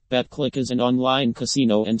BetClic is an online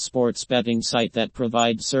casino and sports betting site that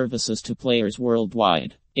provides services to players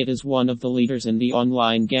worldwide. It is one of the leaders in the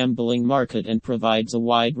online gambling market and provides a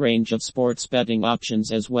wide range of sports betting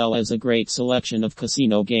options as well as a great selection of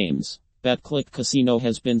casino games. BetClic Casino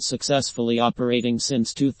has been successfully operating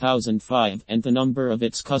since 2005 and the number of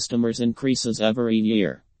its customers increases every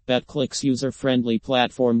year. BetClic's user-friendly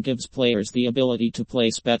platform gives players the ability to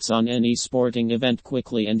place bets on any sporting event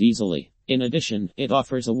quickly and easily. In addition, it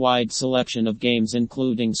offers a wide selection of games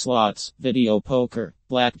including slots, video poker,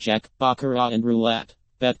 blackjack, baccarat and roulette.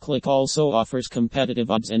 BetClic also offers competitive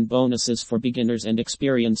odds and bonuses for beginners and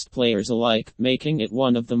experienced players alike, making it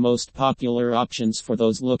one of the most popular options for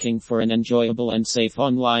those looking for an enjoyable and safe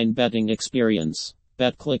online betting experience.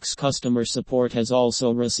 BetClic's customer support has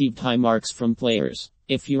also received high marks from players.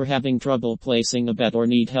 If you're having trouble placing a bet or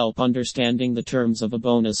need help understanding the terms of a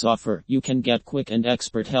bonus offer, you can get quick and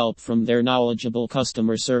expert help from their knowledgeable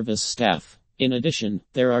customer service staff. In addition,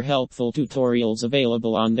 there are helpful tutorials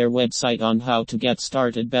available on their website on how to get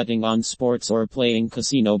started betting on sports or playing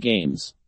casino games.